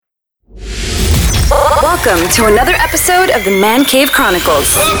Welcome to another episode of the Man Cave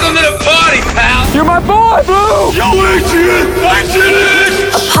Chronicles. Welcome to the party, pal! You're my boy, Blue! Yo, Adrian!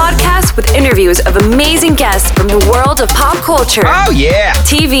 A podcast with interviews of amazing guests from the world of pop culture. Oh, yeah!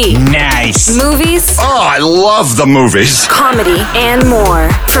 TV. Nice! Movies. Oh, I love the movies! Comedy and more.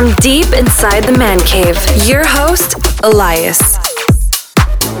 From deep inside the Man Cave, your host, Elias.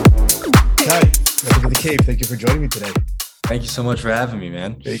 Hi, welcome to the cave. Thank you for joining me today. Thank you so much for having me,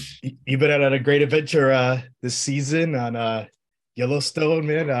 man. You've been on a great adventure this season on Yellowstone,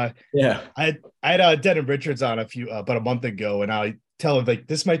 man. Yeah. I had Denham Richards on about a month ago, and I tell him like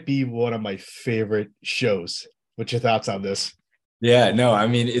this might be one of my favorite shows. What's your thoughts on this? Yeah, no, I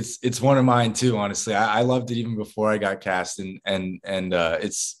mean it's one of mine too. Honestly, I loved it even before I got cast, and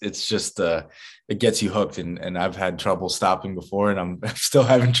it's just it gets you hooked, and I've had trouble stopping before, and I'm still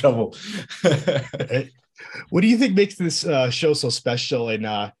having trouble. What do you think makes this show so special, and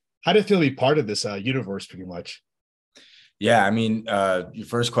how do you feel to be part of this universe, pretty much? Yeah, I mean, your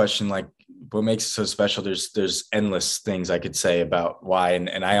first question, like, what makes it so special? There's endless things I could say about why,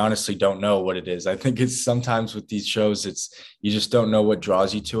 and I honestly don't know what it is. I think it's sometimes with these shows, it's you just don't know what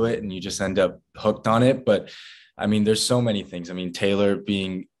draws you to it, and you just end up hooked on it. But I mean, there's so many things. I mean, Taylor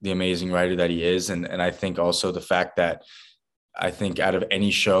being the amazing writer that he is, and I think also the fact that I think out of any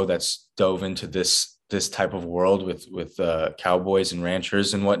show that's dove into this type of world with cowboys and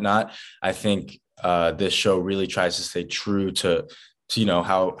ranchers and whatnot, I think this show really tries to stay true to you know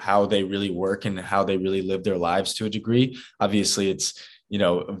how they really work and how they really live their lives to a degree. Obviously, it's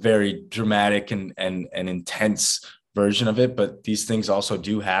a very dramatic and intense version of it, but these things also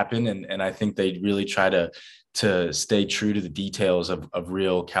do happen, and I think they really try to stay true to the details of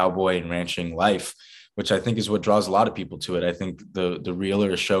real cowboy and ranching life, which I think is what draws a lot of people to it. I think the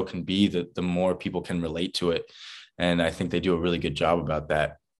realer a show can be, the more people can relate to it. And I think they do a really good job about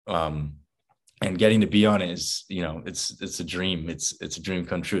that. And getting to be on it is, it's a dream. It's a dream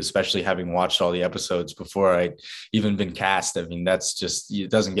come true, especially having watched all the episodes before I even been cast. I mean, that's just,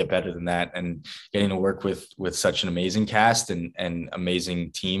 it doesn't get better than that. And getting to work with such an amazing cast and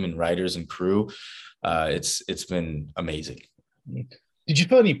amazing team and writers and crew, it's been amazing. Did you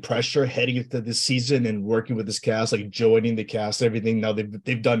feel any pressure heading into this season and working with this cast, like joining the cast, everything? Now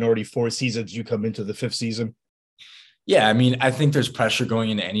they've done already 4 seasons. You come into the 5th season. Yeah, I mean, I think there's pressure going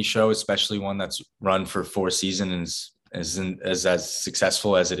into any show, especially one that's run for 4 seasons and isn't as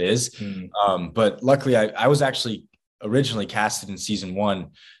successful as it is. But luckily, I was actually originally casted in season 1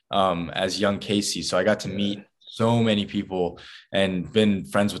 as young Casey, so I got to meet so many people and been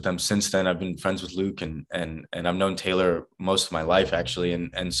friends with them since then. I've been friends with Luke and I've known Taylor most of my life, actually.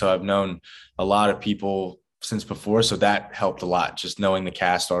 And so I've known a lot of people since before. So that helped a lot, just knowing the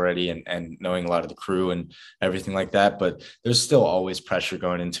cast already and knowing a lot of the crew and everything like that. But there's still always pressure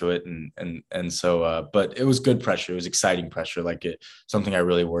going into it. And so, but it was good pressure. It was exciting pressure, something I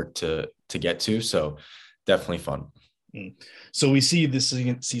really worked to get to. So definitely fun. So we see this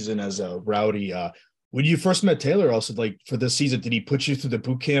season as Rowdy. When you first met Taylor, also like for this season, did he put you through the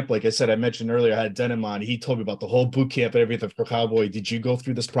boot camp? Like I said, I mentioned earlier, I had Denham on. He told me about the whole boot camp and everything for Cowboy. Did you go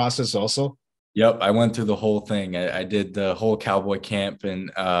through this process also? Yep, I went through the whole thing. I did the whole cowboy camp, and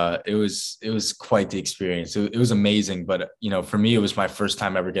it was quite the experience. It was amazing, but for me, it was my first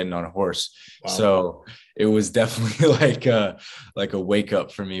time ever getting on a horse. Wow. So it was definitely like a wake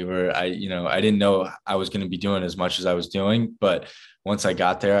up for me, where I didn't know I was going to be doing as much as I was doing, but once I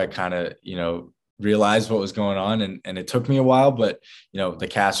got there, I kind of realized what was going on, and it took me a while, but the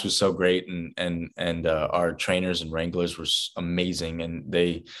cast was so great, and our trainers and wranglers were amazing, and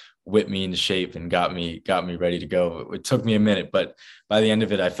they whipped me into shape and got me ready to go. It took me a minute, but by the end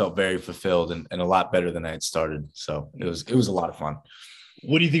of it, I felt very fulfilled and a lot better than I had started. So it was a lot of fun.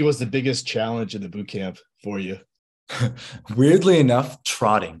 What do you think was the biggest challenge in the boot camp for you? Weirdly enough,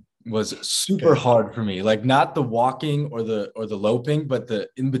 trotting was super hard for me. Like not the walking or the loping, but the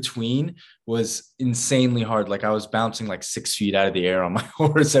in between was insanely hard. Like I was bouncing like 6 feet out of the air on my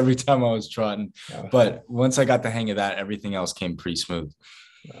horse every time I was trotting. But once I got the hang of that, everything else came pretty smooth.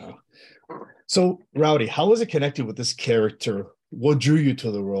 So Rowdy, how was it connected with this character? What drew you to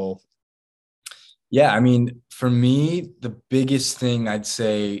the role? Yeah, I mean, for me, the biggest thing I'd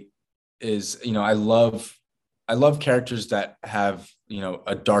say is, I love characters that have,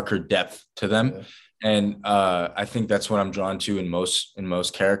 a darker depth to them. Yeah. And I think that's what I'm drawn to in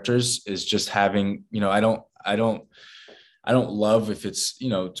most characters, is just having, I don't love if it's,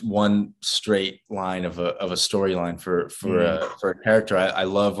 one straight line of a storyline for a character. I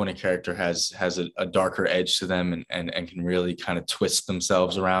love when a character has a darker edge to them and can really kind of twist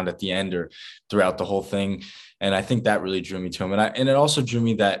themselves around at the end or throughout the whole thing. And I think that really drew me to him. And it also drew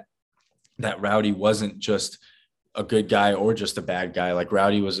me that that Rowdy wasn't just a good guy or just a bad guy. Like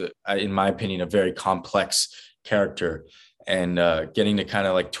Rowdy was, in my opinion, a very complex character, and getting to kind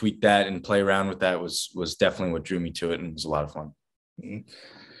of like tweak that and play around with that was definitely what drew me to it, and it was a lot of fun. Mm-hmm.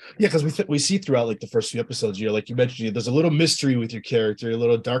 Yeah, because we see throughout like the first few episodes, you're like you mentioned, there's a little mystery with your character, a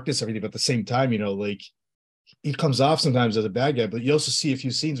little darkness, everything. But at the same time, like he comes off sometimes as a bad guy, but you also see a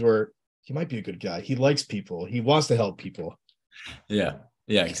few scenes where he might be a good guy. He likes people. He wants to help people. Yeah,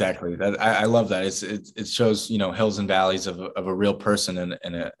 exactly. That I love that. It shows hills and valleys of a real person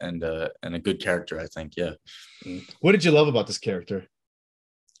and a good character. I think. Yeah. What did you love about this character?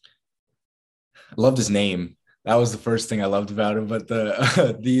 I loved his name. That was the first thing I loved about him. But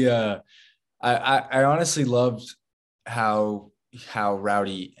I honestly loved how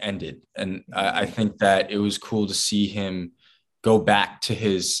Rowdy ended, and I think that it was cool to see him go back to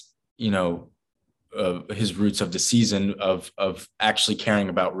his his roots of the season of actually caring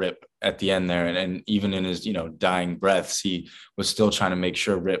about Rip at the end there, and even in his dying breaths, he was still trying to make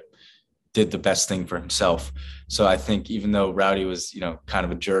sure Rip did the best thing for himself. So I think even though Rowdy was, kind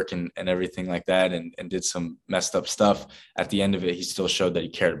of a jerk and everything like that, and did some messed up stuff, at the end of it, he still showed that he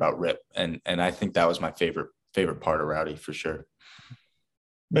cared about Rip. And I think that was my favorite part of Rowdy for sure.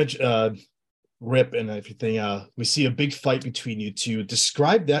 Mitch, Rip and everything. We see a big fight between you two.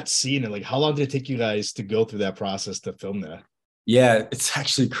 Describe that scene and like how long did it take you guys to go through that process to film that? Yeah, it's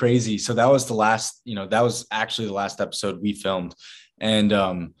actually crazy. So that was that was actually the last episode we filmed. And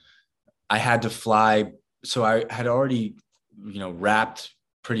I had to fly. So I had already, wrapped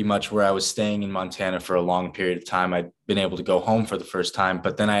pretty much where I was staying in Montana for a long period of time. I'd been able to go home for the first time,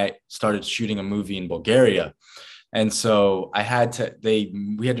 but then I started shooting a movie in Bulgaria. And so we had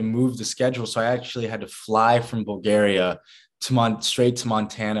to move the schedule. So I actually had to fly from Bulgaria straight to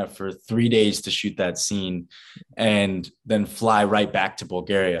Montana for 3 days to shoot that scene, and then fly right back to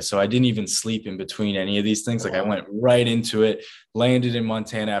Bulgaria. So I didn't even sleep in between any of these things. Like I went right into it, landed in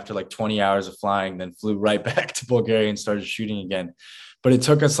Montana after like 20 hours of flying, then flew right back to Bulgaria and started shooting again. But it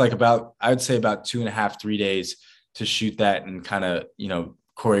took us like I would say about 2.5, 3 days to shoot that and kind of,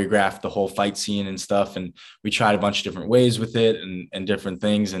 choreograph the whole fight scene and stuff. And we tried a bunch of different ways with it and different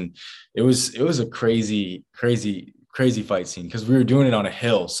things. And it was a crazy fight scene because we were doing it on a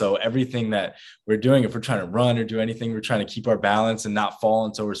hill. So everything that we're doing, if we're trying to run or do anything, we're trying to keep our balance and not fall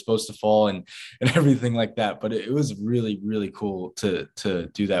until we're supposed to fall and everything like that. But it was really, really cool to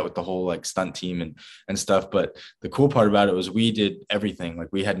do that with the whole like stunt team and stuff. But the cool part about it was we did everything. Like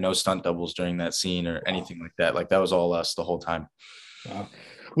we had no stunt doubles during that scene or anything like that. Like that was all us the whole time. Wow.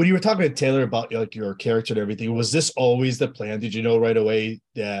 When you were talking to Taylor about like your character and everything, was this always the plan? Did you know right away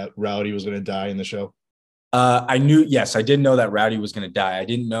that Rowdy was going to die in the show? I did know that Rowdy was going to die. I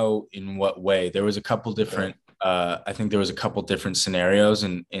didn't know in what way. There was a couple different, I think there was a couple different scenarios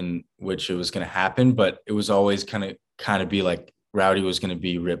in which it was going to happen, but it was always kind of be like Rowdy was going to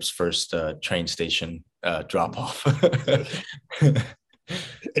be Rip's first train station drop off. And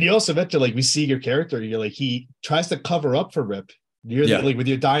you also mentioned like we see your character, you're like he tries to cover up for Rip. You're like with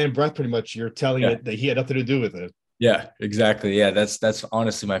your dying breath, pretty much you're telling it that he had nothing to do with it. Yeah, exactly. Yeah, that's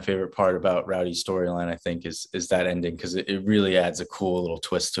honestly my favorite part about Rowdy's storyline, I think, is that ending, because it really adds a cool little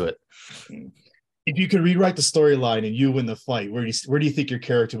twist to it. If you could rewrite the storyline and you win the fight, where do you think your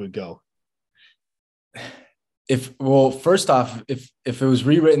character would go? First off, if it was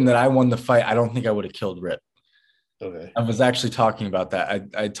rewritten that I won the fight, I don't think I would have killed Rip. Okay. I was actually talking about that.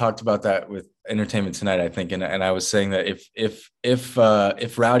 I talked about that with Entertainment Tonight, I think, and I was saying that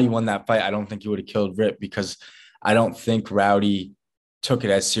if Rowdy won that fight, I don't think he would have killed Rip, because I don't think Rowdy took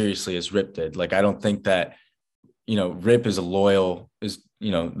it as seriously as Rip did. Like I don't think that Rip is the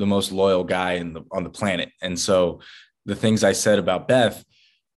most loyal guy on the planet, and so the things I said about Beth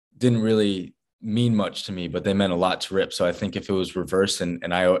didn't really mean much to me, but they meant a lot to Rip. So I think if it was reversed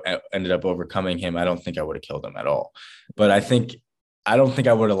and I ended up overcoming him, I don't think I would have killed him at all. But I don't think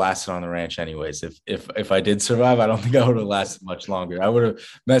I would have lasted on the ranch anyways. If I did survive, I don't think I would have lasted much longer. I would have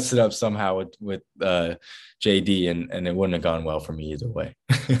messed it up somehow with JD, and it wouldn't have gone well for me either way.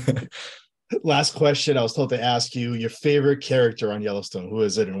 Last question. I was told to ask you your favorite character on Yellowstone. Who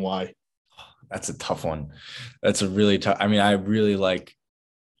is it and why? That's a tough one. That's a really tough. I mean, I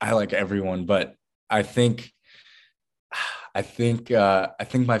like everyone, but I think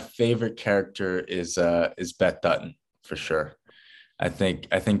my favorite character is Beth Dutton for sure. I think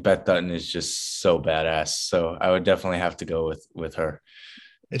Beth Dutton is just so badass. So I would definitely have to go with her.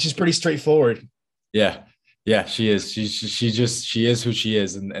 It's just pretty straightforward. Yeah, she is. She is who she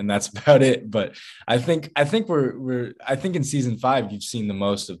is, and that's about it. But I think in season 5 you've seen the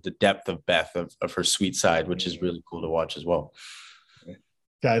most of the depth of Beth, of her sweet side, which is really cool to watch as well.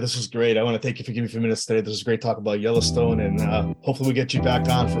 Guy, this was great. I want to thank you for giving me a few minutes today. This was great talk about Yellowstone, and hopefully we get you back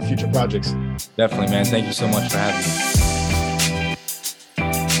on for future projects. Definitely, man. Thank you so much for having me.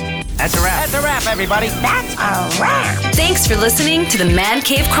 That's a wrap. That's a wrap, everybody. That's a wrap. Thanks for listening to the Man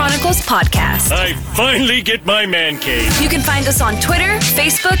Cave Chronicles podcast. I finally get my man cave. You can find us on Twitter,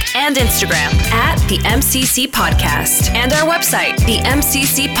 Facebook, and Instagram at the MCC Podcast and our website,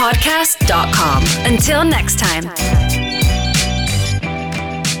 themccpodcast.com. Until next time.